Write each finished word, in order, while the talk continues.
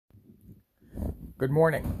Good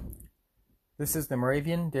morning. This is the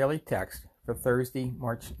Moravian Daily Text for Thursday,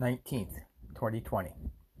 March 19th, 2020.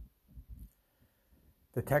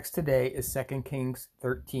 The text today is 2 Kings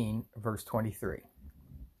 13, verse 23.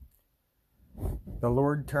 The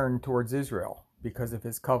Lord turned towards Israel because of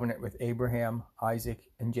his covenant with Abraham, Isaac,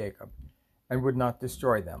 and Jacob, and would not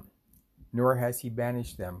destroy them, nor has he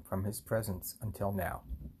banished them from his presence until now.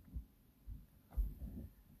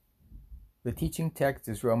 The teaching text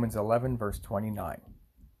is Romans 11, verse 29.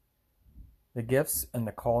 The gifts and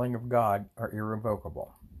the calling of God are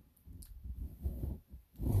irrevocable.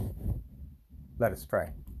 Let us pray.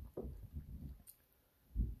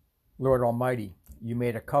 Lord Almighty, you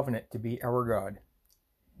made a covenant to be our God.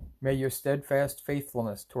 May your steadfast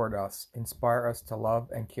faithfulness toward us inspire us to love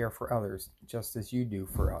and care for others just as you do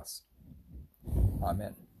for us.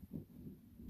 Amen.